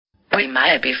we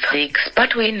might be freaks,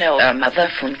 but we know our mother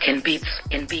funkin' beats,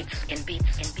 in beats, in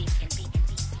beats, in beats, in beats, in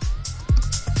beats.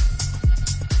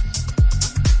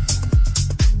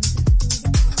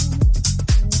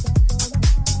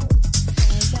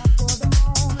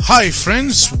 Hi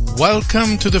friends,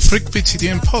 welcome to the Freak Beats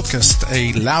EDM podcast,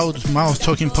 a loud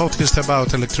mouth-talking podcast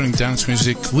about electronic dance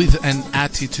music with an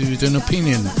attitude and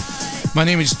opinion. My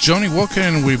name is Johnny Walker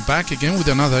and we're back again with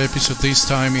another episode. This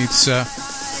time it's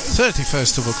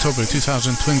 31st of October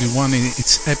 2021 and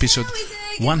it's episode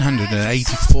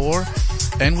 184,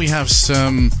 and we have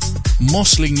some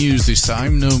mostly news this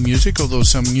time, no music, although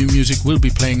some new music will be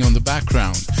playing on the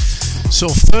background. So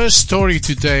first story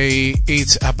today,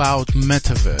 it's about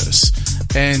Metaverse.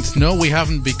 And no, we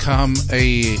haven't become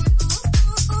a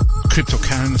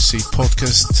cryptocurrency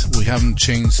podcast. We haven't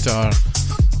changed our,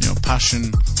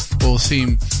 passion or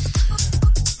theme.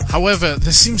 However,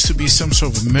 there seems to be some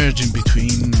sort of merging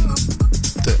between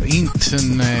the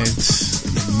internet,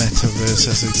 Metaverse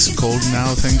as it's called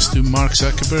now, thanks to Mark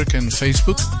Zuckerberg and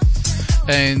Facebook,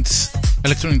 and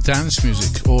electronic dance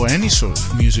music, or any sort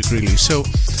of music really. So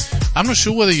I'm not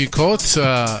sure whether you caught,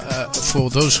 for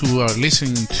those who are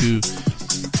listening to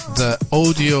the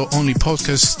audio-only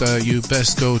podcast, you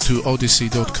best go to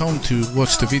odyssey.com to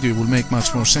watch the video. It will make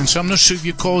much more sense. So I'm not sure if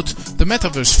you caught the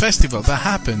Metaverse Festival that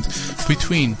happened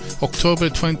between October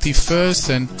 21st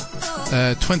and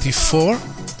 24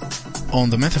 on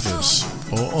the Metaverse,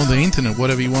 or on the internet,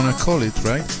 whatever you want to call it,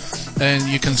 right? And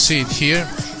you can see it here.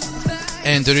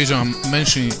 And the reason I'm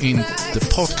mentioning in the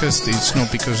podcast is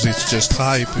not because it's just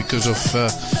hype because of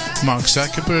Mark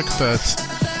Zuckerberg, but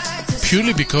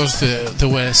purely because there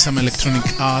were some electronic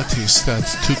artists that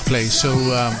took place. So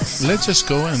let's just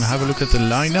go and have a look at the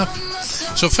lineup.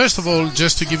 So first of all,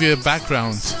 just to give you a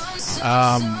background,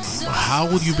 how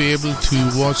would you be able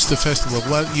to watch the festival?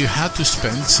 Well, you had to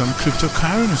spend some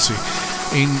cryptocurrency.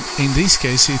 In this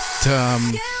case, it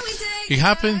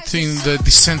happened in the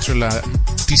Decentraland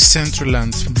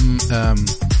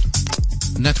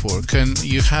network, and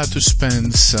you had to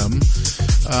spend some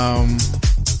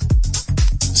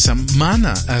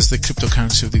mana, as the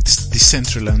cryptocurrency of the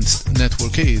Decentraland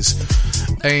network is.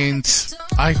 And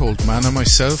I hold mana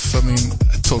myself. I mean,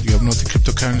 I told you I'm not a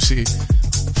cryptocurrency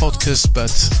podcast,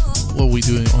 but what we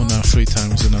do on our free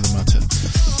time is another matter.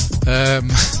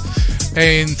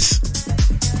 And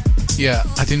yeah,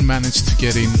 I didn't manage to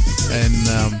get in and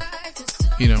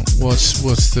watch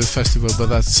the festival, but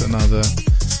that's another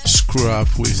screw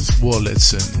up with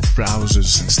wallets and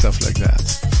browsers and stuff like that.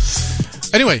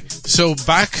 Anyway, so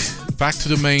back to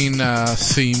the main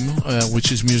theme,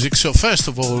 which is music. So first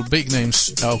of all, big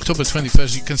names. October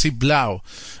 21st, you can see Blau.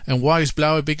 And why is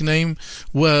Blau a big name?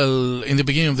 Well, in the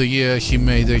beginning of the year, he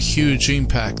made a huge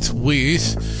impact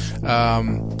with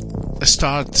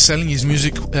start selling his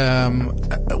music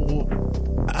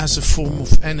as a form of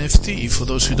NFT. For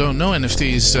those who don't know,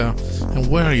 NFT is, and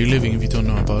where are you living if you don't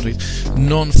know about it,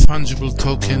 non-fungible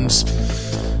tokens,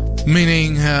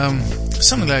 meaning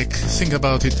something like, think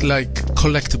about it like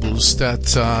collectibles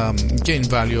that gain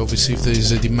value, obviously, if there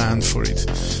is a demand for it.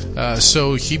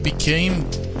 So he became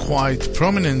quite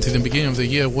prominent in the beginning of the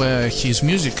year, where his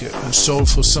music sold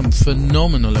for some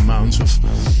phenomenal amounts of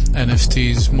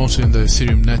NFTs, mostly in the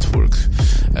Ethereum network.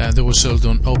 They were sold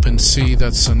on OpenSea,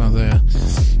 that's another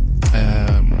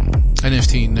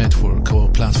NFT network or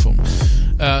platform.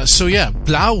 So yeah,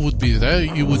 Blau would be there,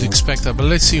 you would expect that, but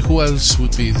let's see who else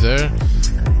would be there,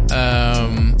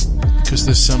 because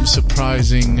there's some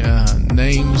surprising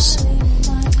names.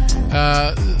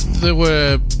 There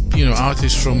were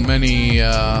artists from many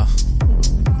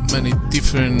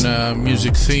different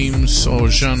music themes or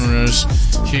genres.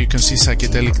 Here you can see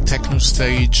psychedelic techno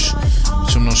stage,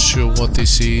 which I'm not sure what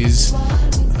this is.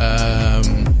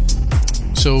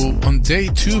 So on day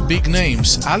 2, big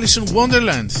names. Alice in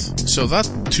Wonderland. So that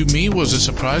to me was a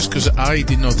surprise, because I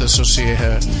did not associate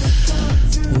her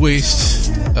with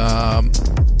the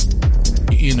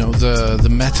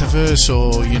metaverse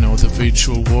or the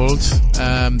virtual world.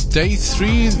 Day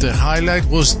 3, the highlight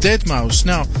was Deadmau5.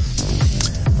 Now,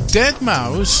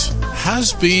 Deadmau5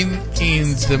 has been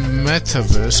in the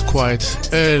metaverse quite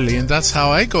early, and that's how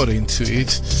I got into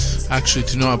it, actually,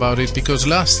 to know about it, because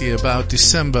last year, about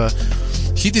December,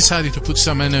 he decided to put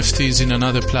some NFTs in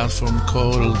another platform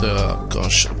called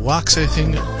Wax, I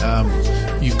think.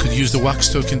 You could use the Wax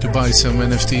token to buy some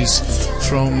NFTs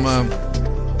from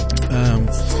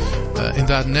in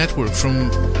that network from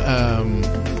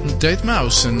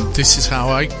Deadmau5, and this is how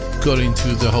I got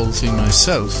into the whole thing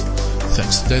myself,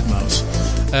 thanks to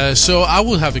deadmau5. So I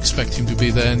would have expected him to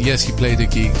be there, and yes, he played a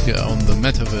gig on the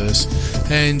Metaverse.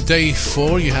 And day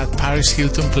 4, you had Paris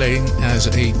Hilton playing as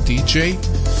a DJ.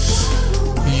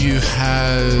 You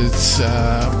had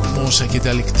more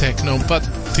psychedelic techno, but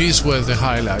these were the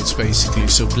highlights basically.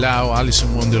 So Blau, Alice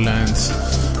in Wonderland,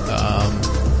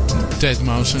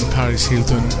 deadmau5 and Paris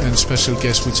Hilton, and special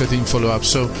guest which I didn't follow up.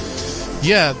 So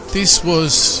yeah, this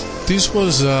was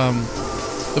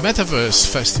the Metaverse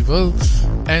Festival,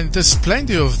 and there's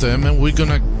plenty of them, and we're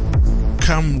gonna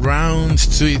come round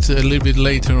to it a little bit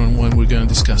later on when we're gonna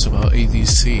discuss about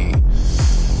ADC.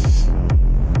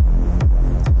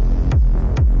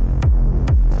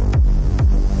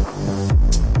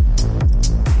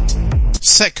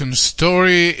 Second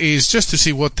story is just to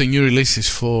see what the new releases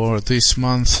for this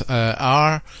month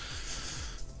are.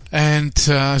 And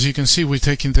as you can see, we're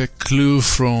taking the clue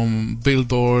from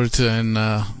Billboard, and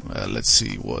let's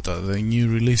see what are the new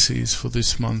releases for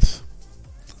this month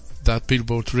that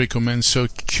Billboard recommends. So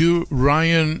Q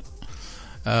Ryan,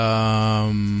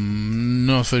 not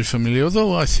very familiar,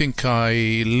 although I think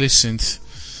I listened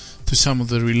to some of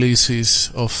the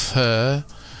releases of her.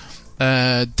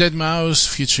 deadmau5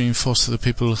 featuring Foster the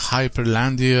People,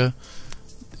 Hyperlandia.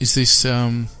 Is this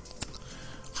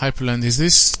Hyperland, is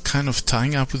this kind of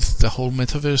tying up with the whole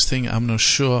metaverse thing? I'm not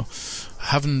sure. I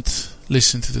haven't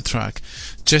listened to the track.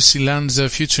 Jesse Lanza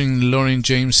featuring Lauren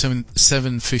James,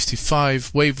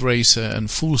 755, Wave Racer and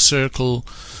Full Circle.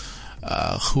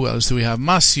 Who else do we have?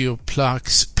 Masio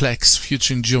Plex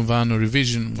featuring Giovanni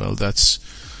Revision. Well, that's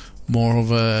more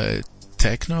of a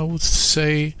techno, I would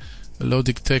say.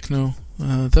 Melodic techno.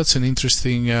 That's an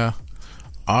interesting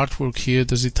artwork here.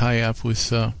 Does it tie up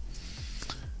with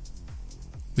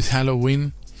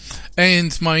Halloween?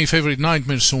 And my favorite,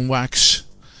 Nightmares on Wax.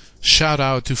 Shout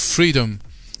out to Freedom.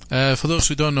 For those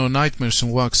who don't know, Nightmares on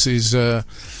Wax is an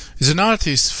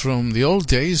artist from the old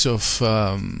days of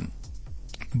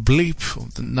Bleep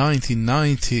of the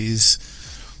 1990s.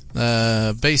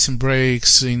 Bass and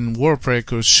Breaks in Warp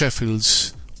Records,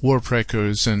 Sheffield's Warp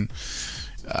Records, and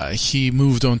he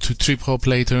moved on to trip hop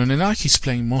later, and now he's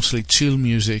playing mostly chill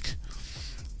music.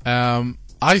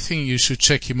 I think you should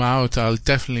check him out. I'll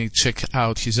definitely check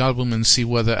out his album and see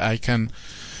whether I can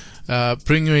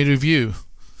bring you a review.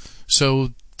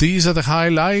 So these are the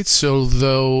highlights,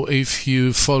 although if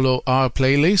you follow our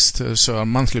playlist, so our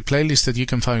monthly playlist that you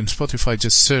can find on Spotify,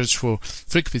 just search for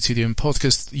Freakbeat CDM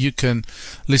Podcast, you can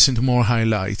listen to more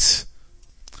highlights.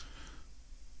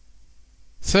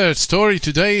 Third story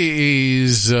today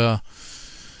is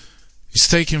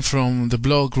taken from the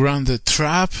blog Run the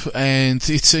Trap, and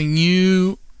it's a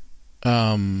new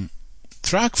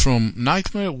track from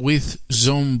Nightmare with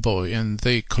Zomboy, and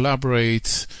they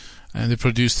collaborate and they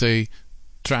produced a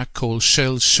track called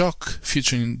Shell Shock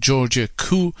featuring Georgia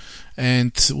Koo,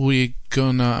 and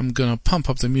I'm gonna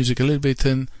pump up the music a little bit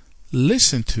and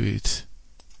listen to it.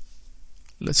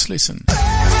 Let's listen.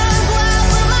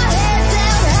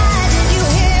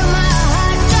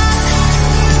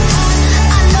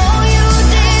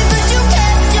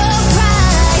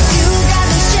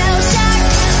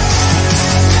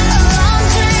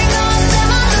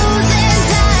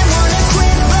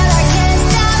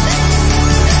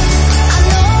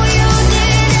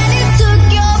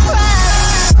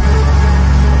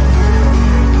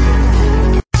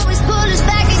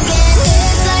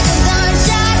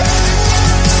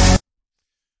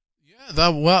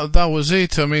 That was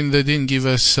it. I mean, they didn't give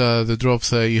us the drop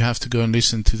there. You have to go and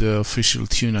listen to the official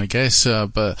tune, I guess.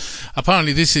 But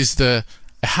apparently this is the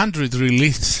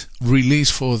 100th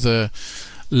release for the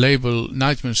label,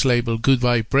 Nightmare's label, Good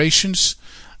Vibrations.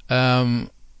 Well,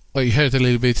 you heard a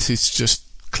little bit. It's just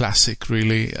classic,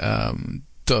 really,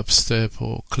 dubstep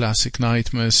or classic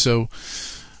Nightmare. So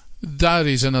that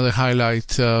is another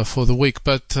highlight for the week.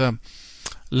 But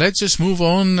let's just move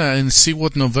on and see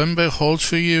what November holds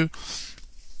for you.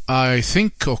 I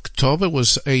think October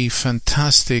was a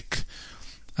fantastic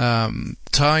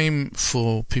time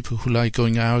for people who like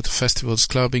going out, festivals,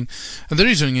 clubbing. And the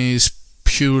reason is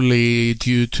purely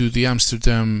due to the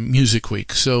Amsterdam Music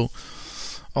Week. So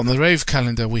on the rave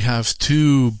calendar, we have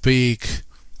two big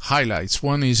highlights.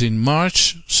 One is in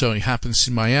March, so it happens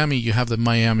in Miami. You have the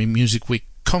Miami Music Week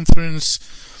Conference,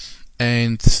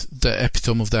 and the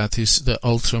epitome of that is the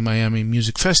Ultra Miami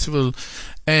Music Festival.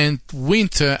 And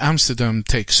winter Amsterdam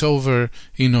takes over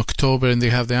in October, and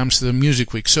they have the Amsterdam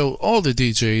Music Week. So all the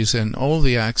DJs and all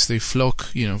the acts, they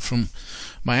flock, from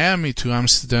Miami to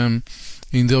Amsterdam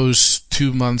in those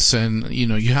 2 months, and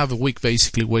you have a week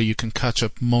basically where you can catch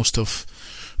up most of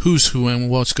who's who and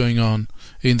what's going on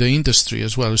in the industry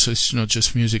as well. So it's not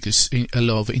just music, it's a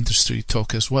lot of industry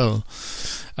talk as well.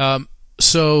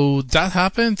 So that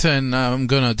happened, and I'm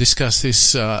gonna discuss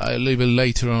this a little bit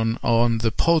later on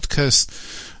the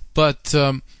podcast. But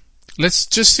let's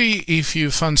just see if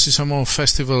you fancy some more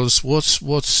festivals.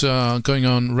 What's going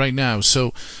on right now?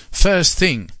 So first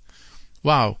thing,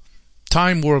 wow,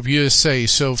 Time Warp USA.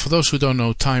 So for those who don't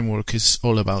know, Time Warp is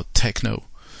all about techno.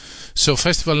 So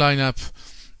festival lineup: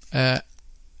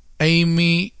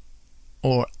 Amy,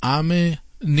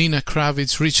 Nina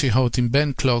Kravitz, Richie Houghton,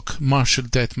 Ben Klock, Marshall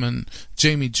Detman,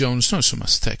 Jamie Jones, not so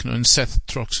much techno, and Seth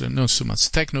Troxler, not so much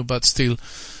techno, but still,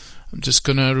 I'm just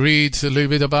gonna read a little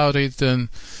bit about it. And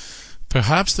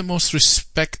perhaps the most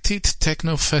respected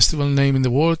techno festival name in the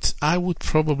world. I would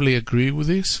probably agree with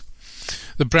this.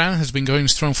 The brand has been going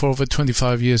strong for over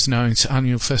 25 years now. Its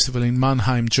annual festival in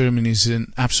Mannheim, Germany is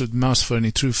an absolute must for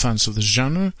any true fans of the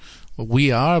genre. Well,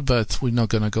 we are, but we're not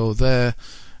gonna go there.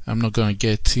 I'm not going to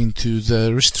get into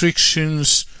the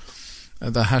restrictions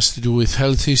that has to do with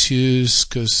health issues,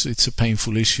 because it's a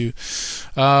painful issue.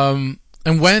 And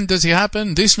when does it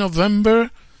happen? This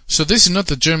November. So this is not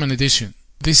the German edition.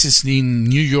 This is in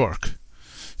New York.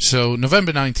 So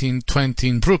November 19, 20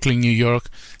 in Brooklyn, New York.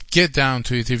 Get down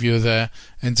to it if you're there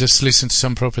and just listen to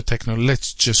some proper techno.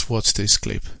 Let's just watch this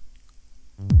clip.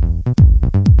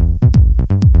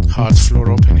 Hard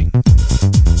floor opening.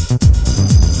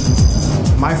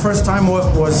 My first time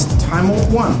was Time Warp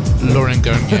 1. Laurent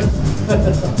Garnier.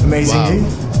 Amazing.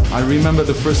 Wow. I remember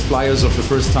the first flyers of the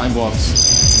first Time Warps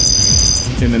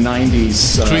in the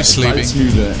 90s. Chris Liebing.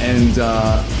 And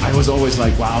I was always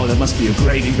like, wow, that must be a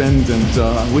great event, and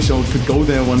I wish I could go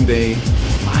there one day.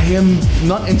 I am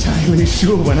not entirely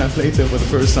sure when I played there for the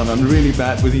first time. I'm really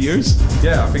bad with years.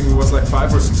 Yeah, I think it was like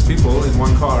 5 or 6 people in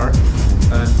one car,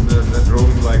 and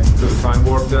drove like to the Time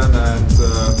Warp then, and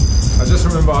I just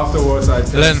remember afterwards I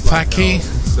Len Faki,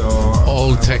 so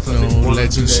all techno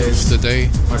legends of the day.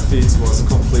 My feet was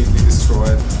completely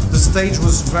destroyed. The stage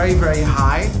was very, very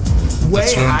high. Way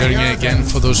That's Laurent Garnier higher again,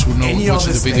 for those who know any watch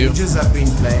other the video. stages I've been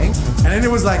playing. And then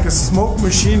it was like a smoke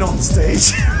machine on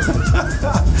stage.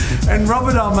 And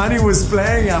Robert Armani was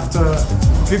playing after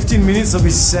 15 minutes of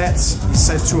his set. He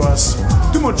said to us,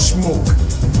 "Too much smoke."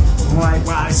 I'm like,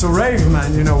 wow, it's a rave,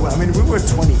 man, you know. I mean, we were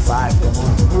 25,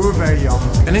 we were very young.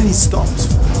 And then he stopped.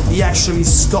 He actually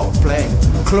stopped playing,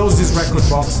 closed his record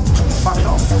box, fucked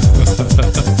off.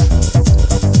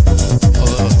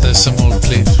 Oh, there's some old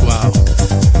clips, wow.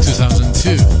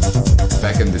 2002.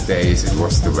 Back in the days, it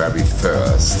was the very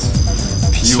first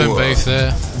Sven pure Baith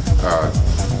there,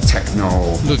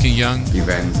 techno looking young.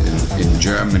 event in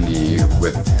Germany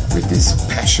with this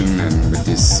passion and with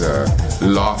this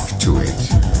love to it.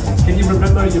 Can you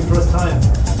remember your first time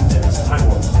at Time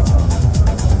Warp?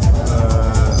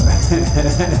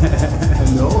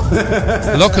 No.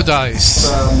 Loco Dice.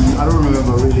 I don't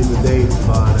remember really the date,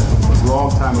 but it was a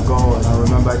long time ago, and I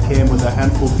remember I came with a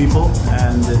handful of people,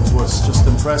 and it was just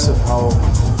impressive how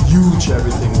huge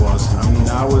everything was. I mean,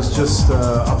 I was just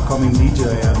upcoming DJ,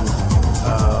 and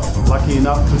lucky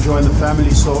enough to join the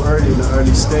family so early in the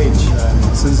early stage,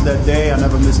 and since that day I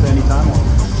never missed any Time Warp.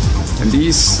 And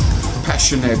these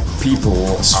passionate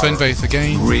people Sven are Baith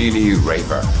again. really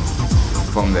raver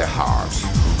from their heart.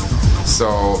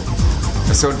 So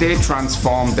they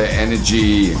transform their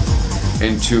energy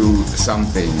into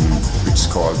something which is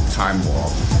called Time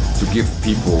Warp, to give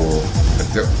people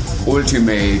the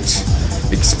ultimate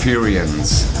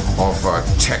experience of a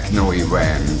techno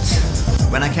event.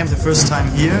 When I came the first time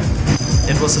here,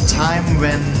 it was a time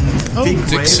when big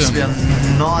raves were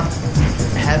not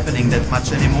happening that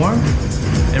much anymore.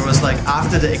 It was like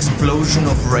after the explosion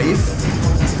of rave,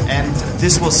 and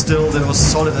this was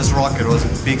solid as rock. It was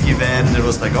a big event. It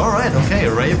was like, all right, okay,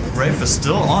 rave is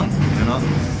still on, you know.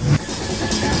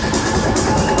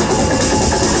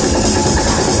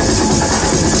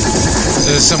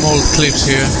 There's some old clips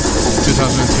here.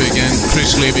 2003 again.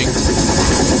 Chris Liebing.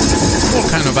 All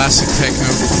kind of acid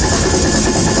techno.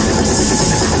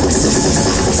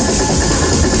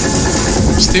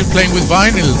 Still playing with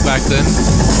vinyl back then.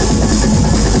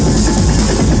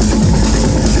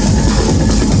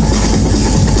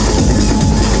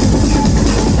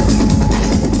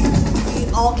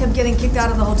 All kept getting kicked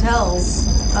out of the hotels.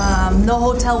 No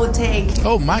hotel would take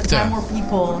Magda. more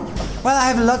people. Well, I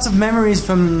have lots of memories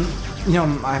from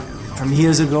from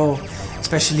years ago,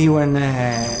 especially when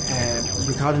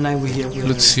Ricardo and I were here.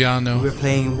 Luciano. We were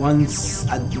playing once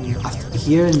after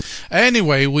here.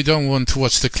 Anyway, we don't want to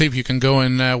watch the clip. You can go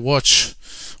and watch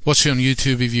it on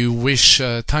YouTube if you wish.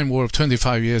 Time Warp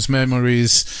 25 years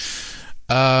memories.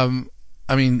 I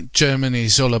mean, Germany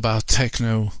is all about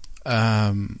techno,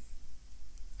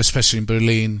 especially in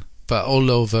Berlin, but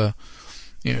all over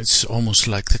it's almost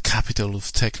like the capital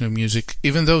of techno music,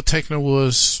 even though techno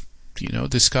was,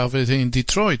 discovered in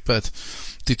Detroit, but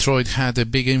Detroit had a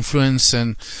big influence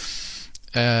and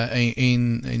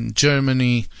in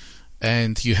Germany,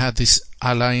 and you had this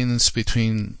alliance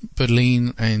between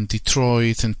Berlin and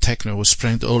Detroit, and techno was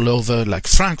spread all over, like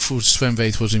Frankfurt. Sven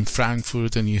Väth was in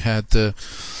Frankfurt, and you had the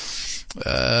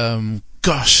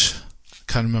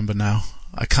can't remember now.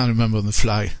 I can't remember on the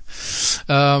fly.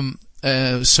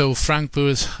 So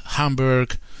Frankfurt,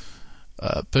 Hamburg,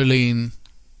 Berlin,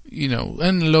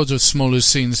 and loads of smaller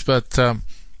scenes, but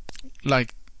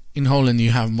like in Holland you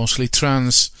have mostly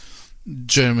trance,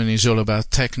 Germany is all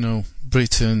about techno,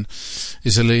 Britain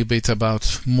is a little bit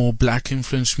about more black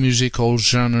influence music, all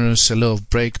genres, a lot of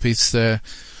breakbeats there.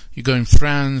 You go in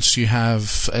France, you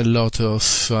have a lot of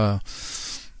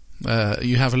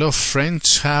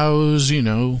French house,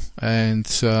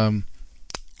 and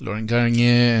Laurent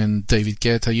Garnier and David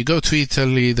Guetta. You go to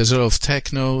Italy, there's a lot of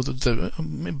techno.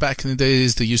 Back in the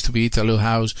days, there used to be Italo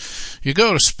house. You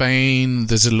go to Spain,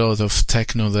 there's a lot of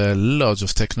techno there. Lots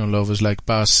of techno lovers like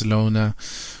Barcelona.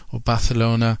 You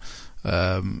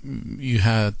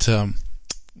had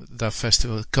that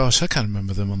festival. Gosh, I can't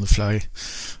remember them on the fly.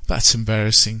 That's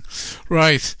embarrassing.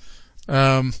 Right,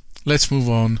 let's move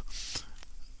on.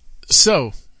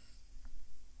 So,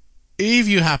 if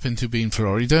you happen to be in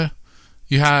Florida,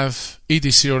 you have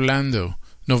EDC Orlando,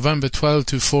 November 12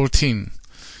 to 14.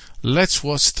 Let's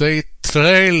watch the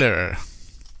trailer.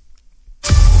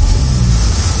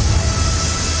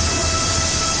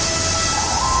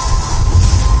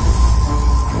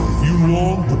 You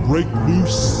long to break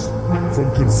loose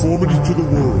from conformity to the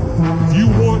world. If you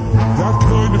want that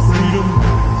kind of freedom,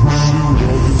 pursue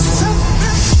all your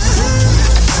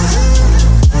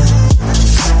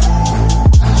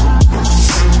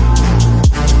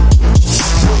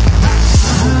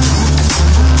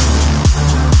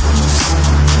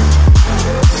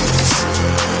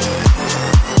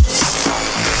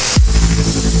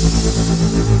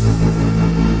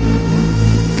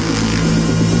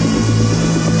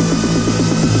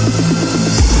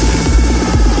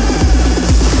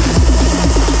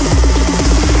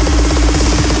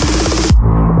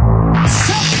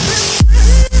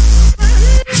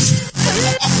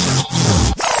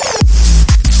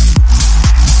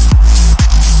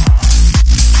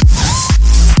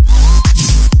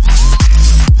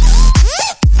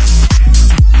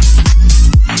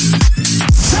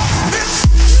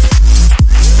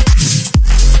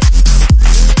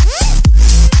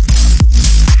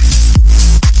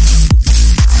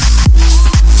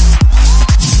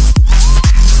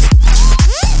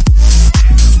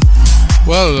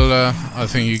I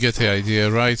think you get the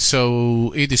idea, right?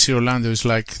 So EDC Orlando is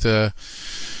like the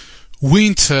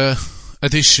winter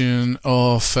edition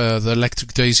of the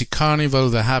Electric Daisy Carnival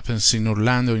that happens in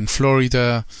Orlando, in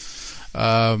Florida.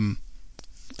 In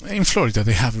Florida,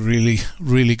 they have really,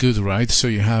 really good, right? So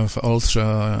you have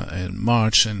Ultra in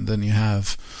March, and then you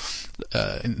have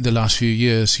in the last few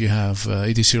years you have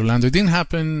EDC Orlando. It didn't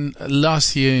happen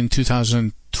last year in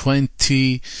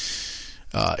 2020.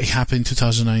 It happened in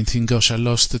 2019. Gosh, I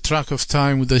lost the track of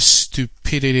time with the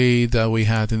stupidity that we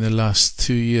had in the last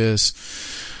 2 years.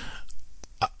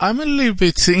 I'm a little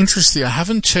bit interested. I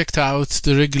haven't checked out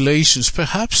the regulations.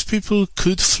 Perhaps people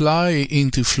could fly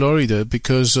into Florida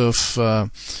because of, I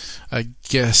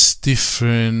guess,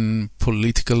 different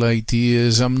political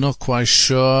ideas. I'm not quite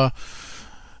sure.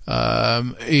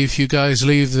 If you guys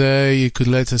live there, you could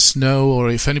let us know, or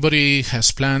if anybody has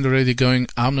planned already going,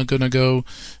 I'm not gonna go,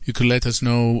 you could let us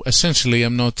know. Essentially,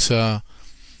 I'm not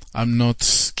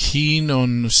keen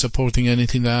on supporting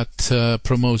anything that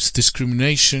promotes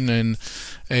discrimination and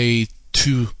a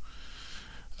two-tier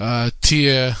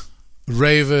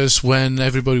ravers when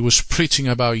everybody was preaching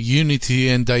about unity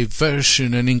and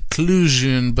diversion and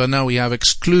inclusion, but now we have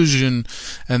exclusion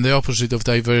and the opposite of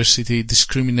diversity,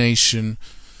 discrimination,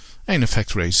 and in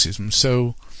effect racism.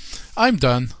 So I'm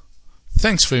done.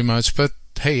 Thanks very much, but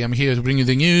hey, I'm here to bring you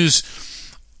the news.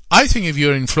 I think if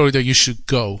you're in Florida, you should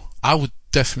go. I would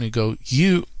definitely go.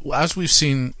 As we've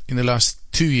seen in the last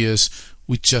 2 years,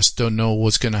 we just don't know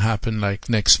what's going to happen like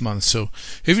next month. So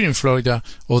if you're in Florida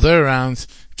or they're around,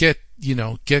 get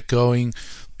going.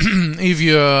 If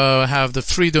you have the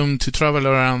freedom to travel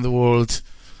around the world,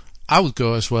 I would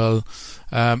go as well.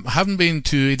 I haven't been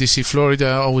to EDC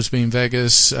Florida, always been in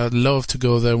Vegas. I'd love to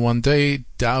go there one day.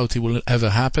 Doubt it will ever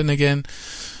happen again.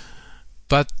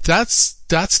 But that's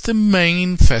the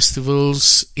main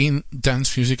festivals in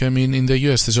dance music. I mean, in the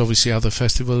US, there's obviously other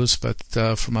festivals, but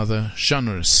from other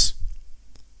genres.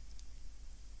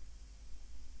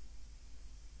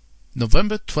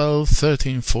 November 12,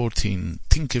 13, 14,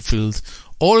 Tinkerfield.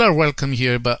 All are welcome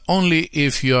here, but only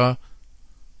if you are,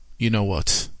 you know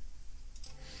what.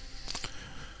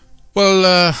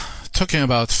 Well, talking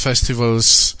about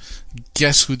festivals,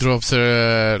 guess who dropped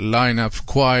their lineup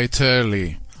quite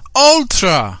early?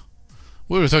 Ultra!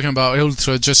 We were talking about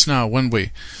Ultra just now, weren't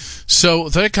we? So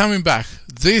they're coming back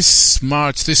this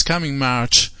coming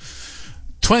March,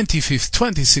 25th,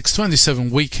 26th,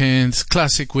 27th weekend,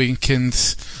 classic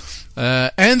weekend,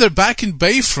 and they're back in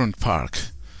Bayfront Park.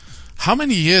 How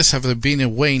many years have they been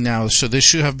away now? So they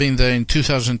should have been there in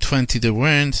 2020, they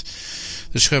weren't.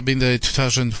 They should have been there in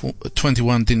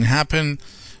 2021, didn't happen.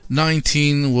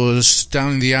 19 was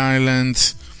down in the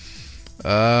island.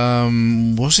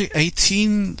 Was it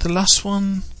 18, the last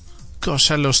one?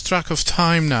 Gosh, I lost track of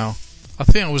time now. I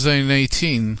think I was there in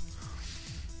 18.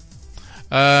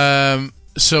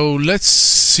 So let's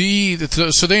see.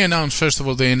 So they announced, first of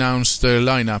all, their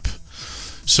lineup.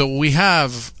 So we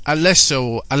have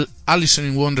Alesso, Alison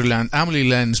in Wonderland, Amelie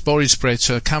Lenz, Boris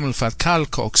Brejcha, Camel Fat, Carl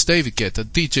Cox, David Guetta,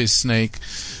 DJ Snake.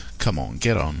 Come on,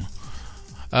 get on.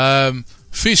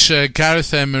 Fisher,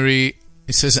 Gareth Emery.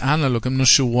 It says Analog, I'm not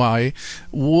sure why.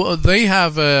 They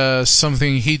have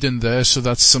something hidden there, so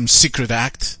that's some secret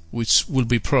act, which will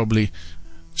be probably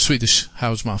Swedish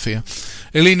House Mafia.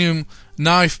 Elenium,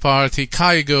 Knife Party,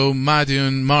 Kygo,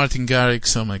 Madion, Martin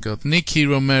Garrix, oh my god, Nikki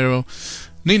Romero,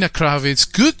 Nina Kravitz.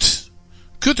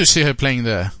 Good to see her playing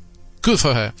there. Good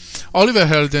for her. Oliver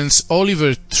Heldens,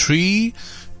 Oliver Tree,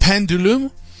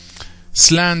 Pendulum,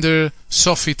 Slander,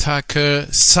 Sophie Tucker,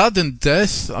 Sudden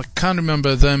Death, I can't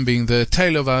remember them being there,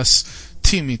 Tale of Us,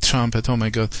 Timmy Trumpet, oh my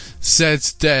god,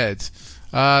 Zed's Dead.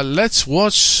 Let's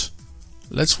watch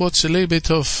a little bit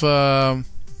of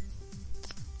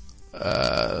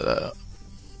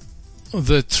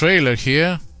the trailer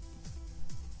here.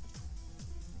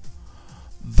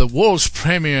 The world's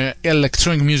premier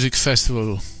electronic music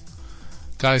festival.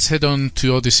 Guys, head on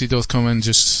to odyssey.com and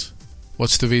just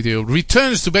watch the video.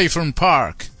 Returns to Bayfront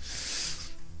Park.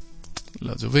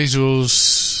 Lots of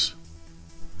visuals.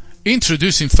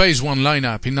 Introducing Phase 1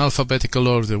 lineup in alphabetical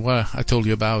order. Well, I told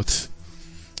you about.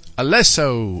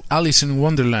 Alesso, Alice in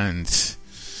Wonderland.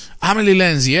 Amelie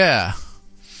Lenz, yeah.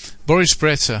 Boris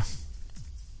Brejcha.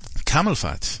 Camel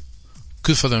Fat.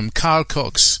 Good for them. Carl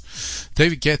Cox.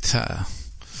 David Guetta.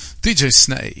 DJ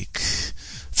Snake.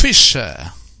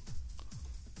 Fisher.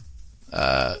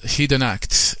 Hidden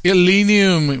Act.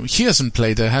 Illenium, he hasn't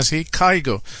played there, has he?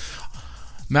 Kygo.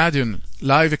 Madion,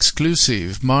 live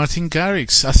exclusive. Martin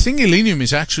Garrix. I think Illenium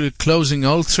is actually closing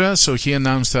Ultra, so he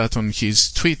announced that on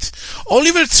his tweet.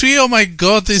 Oliver Tree, oh my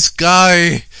god, this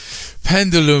guy.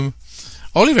 Pendulum.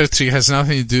 Oliver Tree has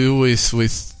nothing to do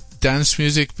with dance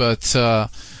music, but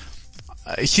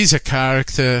he's a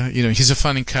character, he's a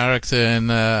funny character,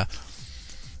 and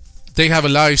they have a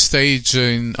live stage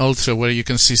in Ultra where you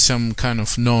can see some kind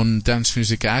of non-dance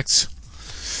music acts.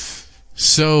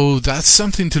 So that's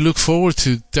something to look forward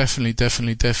to. Definitely.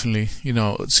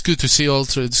 It's good to see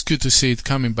Ultra. It's good to see it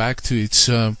coming back to its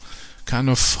kind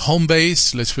of home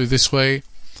base. Let's put it this way.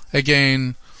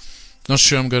 Again, not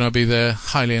sure I'm gonna be there.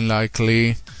 Highly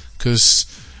unlikely, because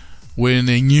we're in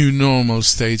a new normal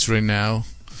stage right now.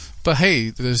 But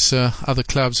hey, there's other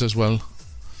clubs as well.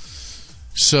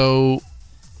 So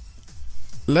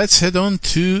let's head on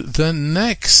to the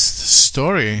next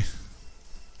story.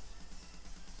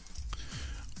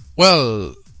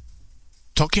 Well,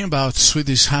 talking about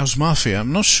Swedish House Mafia,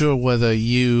 I'm not sure whether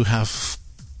you have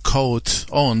caught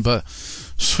on, but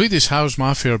Swedish House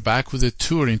Mafia are back with a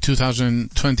tour in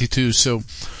 2022. So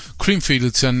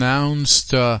Creamfields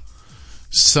announced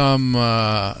some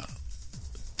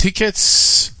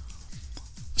tickets,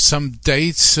 some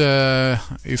dates,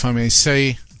 if I may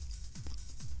say.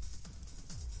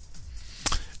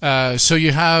 So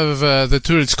you have the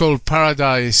tour, it's called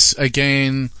Paradise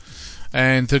Again,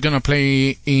 and they're gonna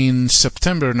play in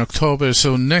September and October,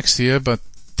 so next year, but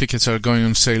tickets are going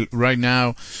on sale right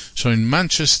now. So in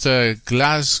Manchester,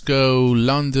 Glasgow,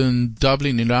 London,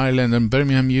 Dublin in Ireland, and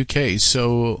Birmingham, UK.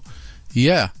 So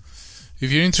yeah,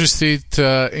 if you're interested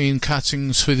in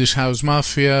catching Swedish House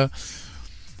Mafia,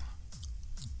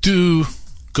 do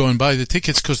go and buy the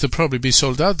tickets, because they'll probably be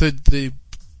sold out. They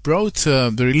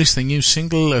released a new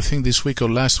single, I think this week or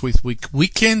last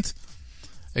weekend.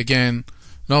 Again,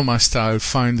 not my style,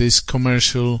 find this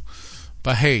commercial,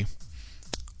 but hey,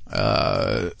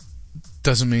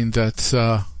 doesn't mean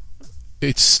that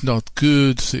it's not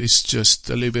good. It's just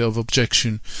a little bit of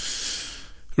objection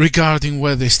regarding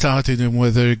where they started and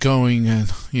where they're going,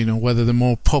 and whether they're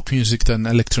more pop music than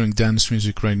electronic dance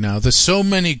music right now. There's so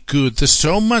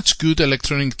much good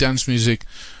electronic dance music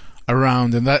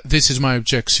around, and this is my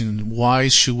objection. Why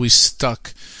should we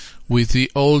stuck with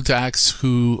the old acts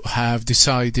who have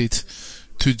decided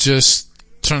to just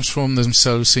transform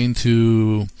themselves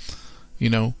into,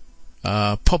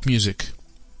 pop music?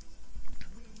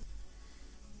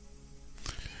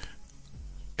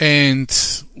 And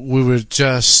we were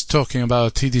just talking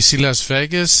about EDC Las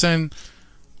Vegas, and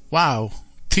wow,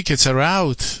 tickets are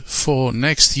out for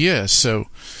next year. So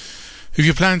if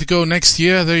you plan to go next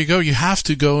year, there you go. You have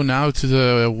to go now to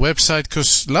the website,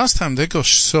 because last time they got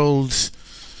sold,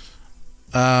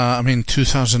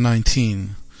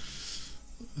 2019,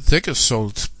 they got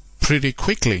sold pretty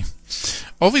quickly.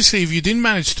 Obviously, if you didn't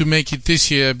manage to make it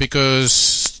this year,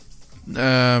 because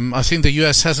I think the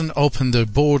US hasn't opened their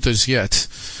borders yet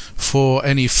for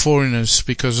any foreigners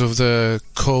because of the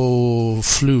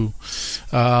flu,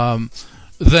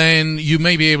 then you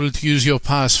may be able to use your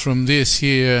pass from this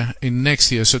year in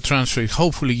next year, so transfer it.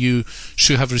 Hopefully you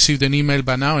should have received an email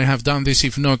by now and have done this.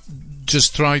 If not,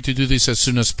 just try to do this as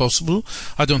soon as possible.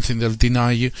 I don't think they'll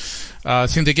deny you. I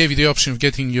think they gave you the option of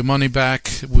getting your money back,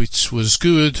 which was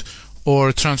good,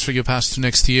 or transfer your pass to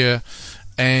next year.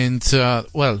 And,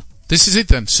 this is it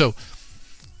then. So,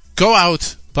 go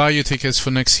out, buy your tickets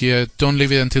for next year. Don't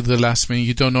leave it until the last minute.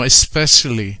 You don't know,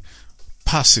 especially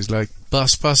passes, like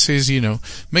bus passes,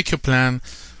 make your plan.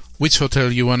 Which hotel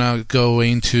you want to go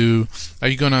into. Are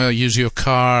you going to use your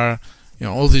car?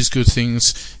 All these good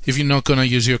things. If you're not going to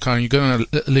use your car and you're going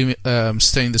to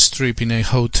stay in the strip in a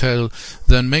hotel,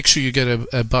 then make sure you get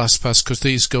a bus pass, because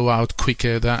these go out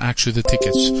quicker than actually the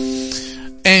tickets.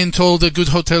 And all the good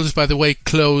hotels, by the way,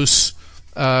 close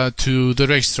to the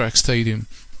racetrack stadium.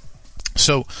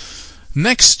 So,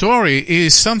 next story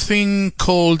is something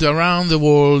called Around the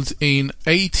World in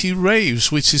 80 Raves,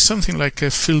 which is something like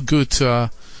a feel-good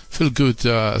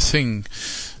thing.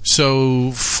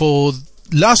 So, for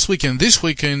last weekend, this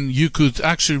weekend, you could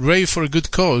actually rave for a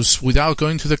good cause without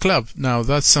going to the club. Now,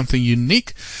 that's something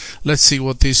unique. Let's see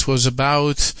what this was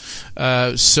about.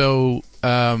 The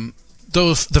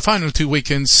final 2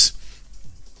 weekends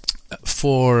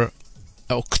for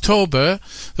October,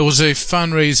 there was a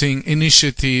fundraising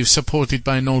initiative supported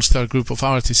by an all-star group of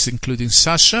artists, including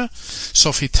Sasha,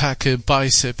 Sophie Tucker,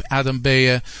 Bicep, Adam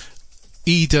Beyer,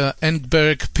 Ida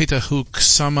Engberg, Peter Hook,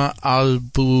 Sama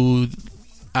Abduladi,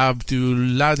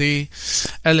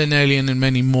 Ellen Alien, and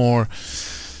many more.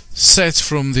 Sets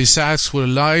from these acts were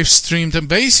live streamed, and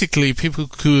basically people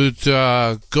could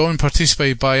go and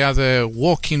participate by either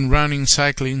walking, running,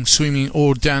 cycling, swimming,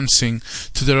 or dancing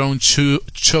to their own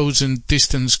chosen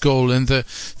distance goal. And the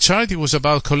charity was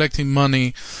about collecting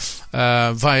money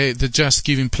via the Just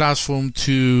Giving platform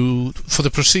for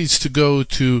the proceeds to go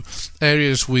to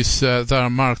areas that are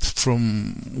marked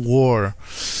from war.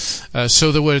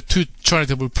 So there were 2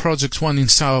 charitable projects, one in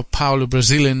Sao Paulo,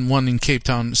 Brazil, and one in Cape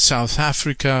Town, South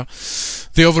Africa.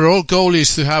 The overall goal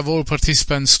is to have all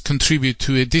participants contribute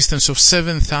to a distance of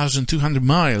 7,200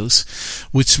 miles,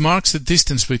 which marks the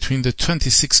distance between the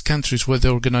 26 countries where the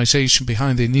organization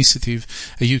behind the initiative,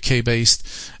 a UK-based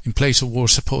in place of war,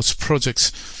 supports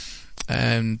projects.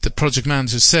 And the project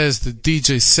manager says the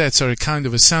DJ sets are a kind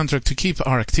of a soundtrack to keep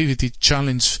our activity,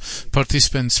 challenge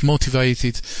participants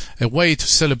motivated, a way to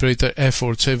celebrate their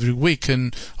efforts every week,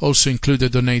 and also include a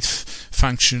donate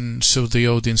function so the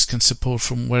audience can support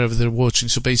from wherever they're watching.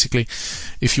 So basically,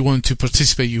 if you want to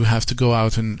participate, you have to go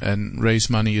out and raise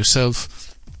money yourself.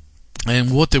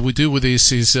 And what they would do with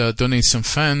this is donate some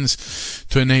funds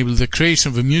to enable the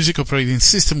creation of a music operating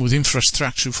system with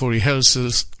infrastructure for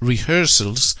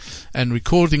rehearsals and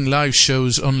recording live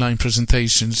shows, online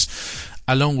presentations,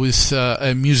 along with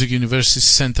a music university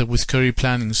center with career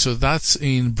planning. So that's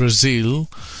in Brazil.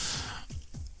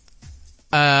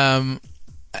 Anything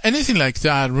like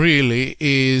that really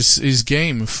is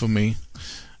game for me.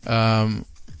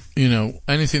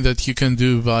 Anything that you can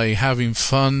do by having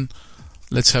fun.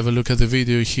 Let's have a look at the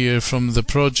video here from the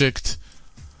project.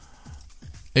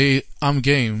 I'm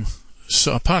game.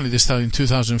 So apparently they started in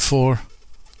 2004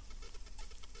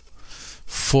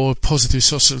 for positive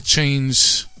social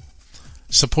change,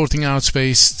 supporting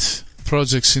arts-based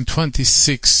projects in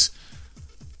 26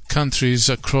 countries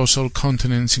across all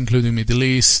continents, including Middle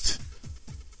East.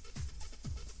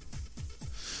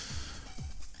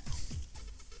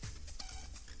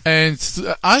 And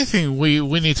I think we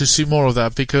need to see more of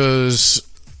that, because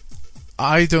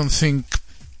I don't think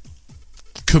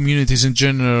communities in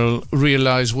general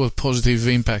realize what positive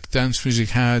impact dance music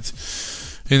had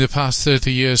in the past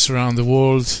 30 years around the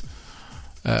world.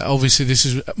 Obviously, this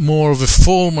is more of a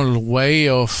formal way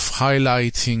of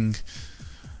highlighting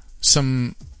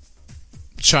some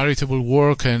charitable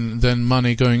work and then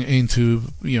money going into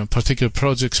particular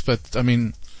projects. But I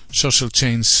mean, social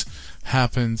change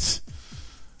happened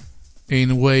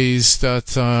in ways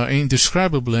that are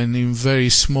indescribable and in very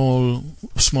small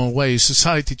ways.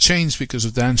 Society changed because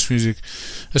of dance music,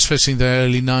 especially in the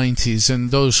early 90s,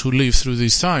 and those who lived through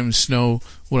these times know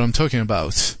what I'm talking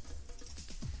about.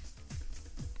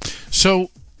 So,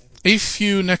 if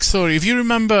you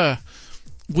remember,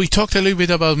 we talked a little bit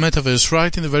about Metaverse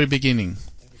right in the very beginning,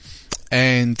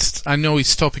 and I know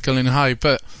it's topical and high,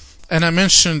 and I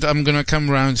mentioned I'm going to come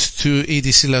around to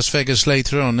EDC Las Vegas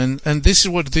later on, and this is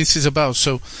what this is about.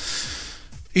 So,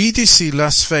 EDC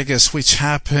Las Vegas, which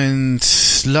happened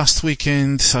last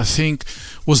weekend, I think,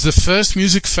 was the first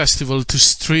music festival to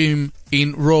stream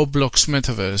in Roblox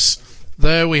Metaverse.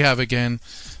 There we have again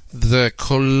the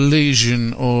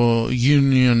collision or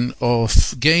union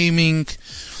of gaming,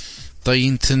 the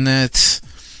internet,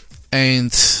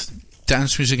 and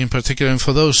dance music in particular. And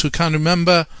for those who can't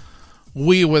remember,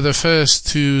 we were the first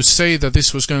to say that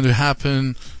this was going to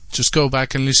happen. Just go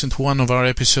back and listen to one of our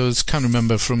episodes, can't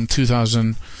remember, from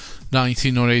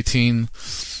 2019 or 18,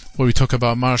 where we talk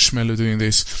about Marshmallow doing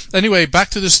this. Anyway, back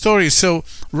to the story. So,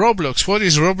 Roblox. What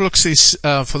is Roblox? Is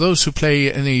for those who play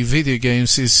any video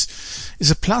games, is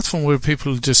a platform where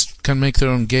people just can make their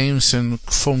own games and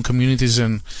form communities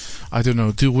and, I don't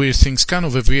know, do weird things. Kind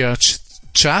of a VR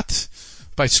chat,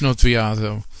 but it's not VR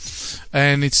though.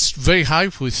 And it's very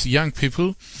hype with young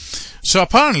people. So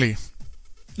apparently,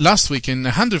 last weekend,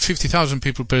 150,000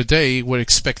 people per day were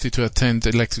expected to attend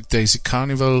Electric Daisy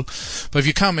Carnival. But if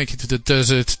you can't make it to the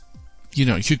desert,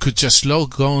 you could just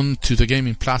log on to the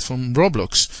gaming platform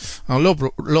Roblox. Now,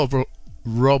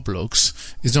 Roblox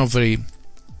is not very,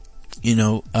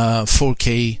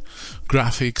 4K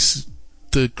graphics.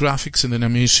 The graphics and the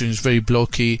animation is very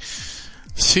blocky.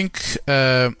 Think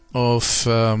of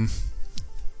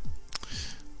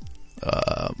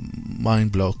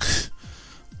Mind Block.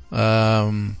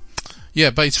 But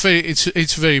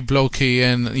it's very blocky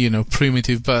and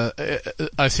primitive. But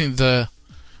I think the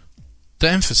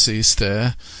emphasis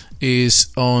there is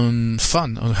on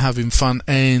fun, on having fun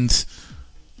and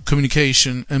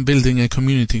communication and building a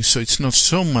community. So it's not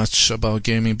so much about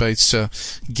gaming, but it's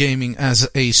gaming as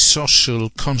a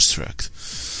social construct.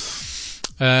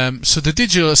 So the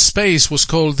digital space was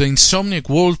called the Insomniac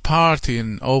World Party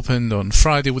and opened on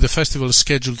Friday, with the festival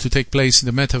scheduled to take place in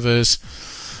the metaverse.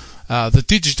 The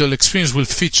digital experience will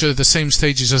feature the same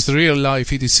stages as the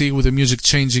real-life EDC, with the music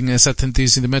changing as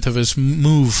attendees in the metaverse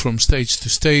move from stage to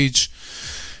stage.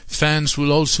 Fans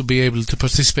will also be able to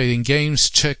participate in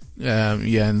games,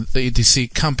 and the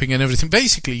EDC camping and everything.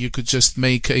 Basically, you could just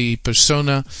make a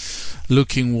persona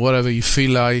looking whatever you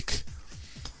feel like,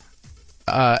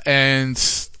 and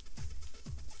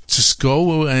just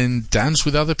go and dance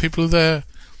with other people there.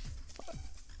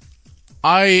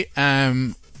 I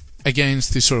am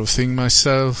against this sort of thing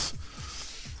myself.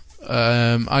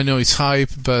 I know it's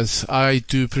hype, but I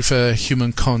do prefer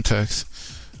human contact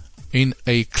in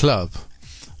a club.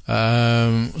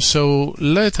 So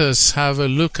let us have a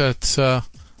look at the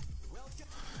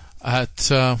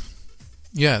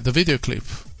video clip.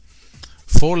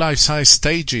 4 life-size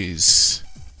stages.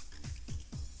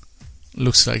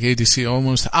 Looks like EDC,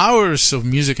 almost hours of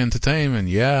music entertainment.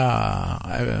 You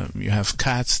have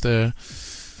cats there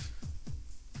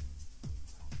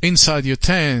inside your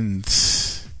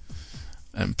tent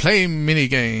and play mini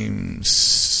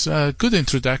games. Good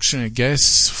introduction, I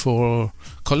guess, for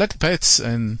collect pets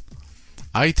and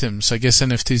items. I guess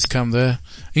NFTs come there.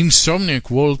 Insomniac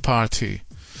World Party.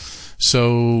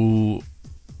 So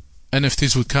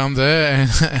NFTs would come there, and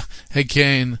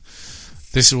again,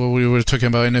 this is what we were talking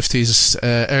about NFTs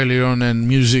earlier on, and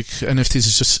music.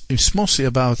 NFTs it's mostly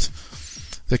about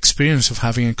the experience of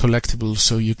having a collectible.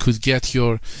 So you could get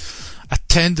your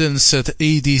attendance at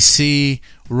EDC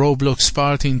Roblox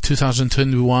party in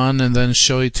 2021 and then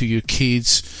show it to your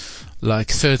kids like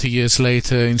 30 years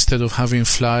later instead of having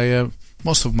flyer.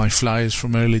 Most of my flyers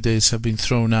from early days have been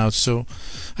thrown out. So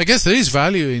I guess there is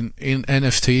value in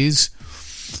NFTs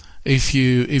if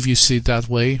you see it that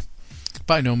way.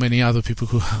 But I know many other people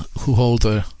who hold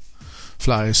their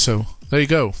flyers. So there you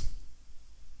go.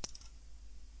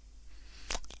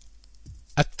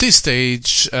 At this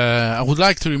stage, I would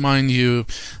like to remind you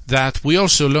that we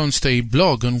also launched a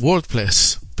blog on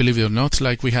WordPress, believe it or not,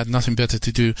 like we had nothing better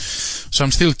to do. So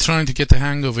I'm still trying to get the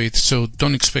hang of it, so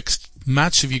don't expect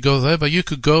much if you go there, but you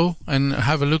could go and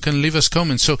have a look and leave us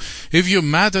comments. So if you're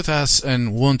mad at us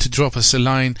and want to drop us a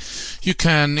line, you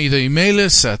can either email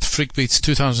us at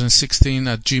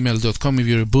freakbeats2016@gmail.com if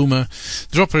you're a boomer,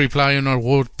 drop a reply on our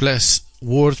WordPress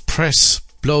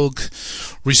blog,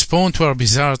 respond to our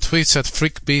bizarre tweets at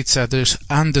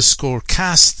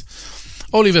freakbeats_cast,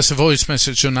 or leave us a voice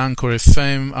message on Anchor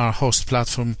FM, our host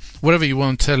platform. Whatever you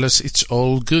want to tell us, it's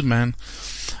all good, man.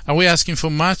 Are we asking for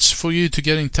much for you to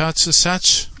get in touch as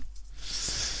such?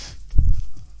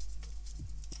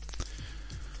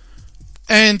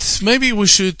 And maybe we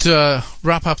should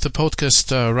wrap up the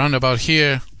podcast roundabout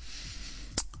here.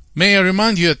 May I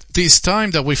remind you at this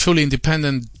time that we're fully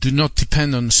independent, do not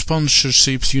depend on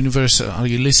sponsorships. Universal, are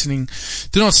you listening?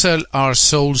 Do not sell our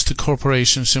souls to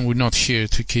corporations, and we're not here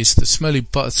to kiss the smelly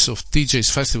butts of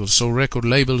DJs, festivals, or record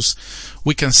labels.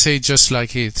 We can say just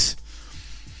like it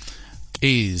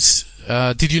is.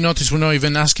 Did you notice we're not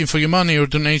even asking for your money or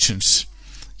donations?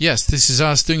 Yes, this is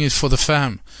us doing it for the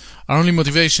fam. Our only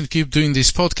motivation to keep doing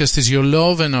this podcast is your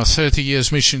love and our 30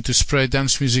 years mission to spread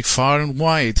dance music far and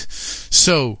wide.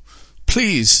 So,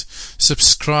 please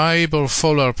subscribe or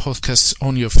follow our podcasts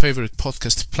on your favorite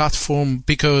podcast platform,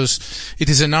 because it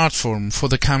is an art form for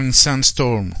the coming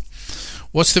sandstorm.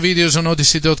 Watch the videos on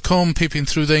odyssey.com, peeping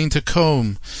through the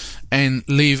intercom, and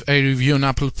leave a review on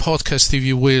Apple Podcast if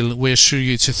you will. We assure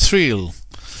you it's a thrill.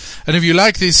 And if you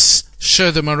like this,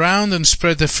 share them around and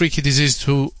spread the freaky disease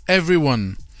to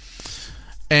everyone.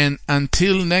 And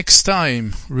until next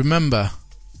time, remember,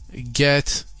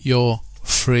 get your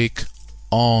freak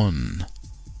on.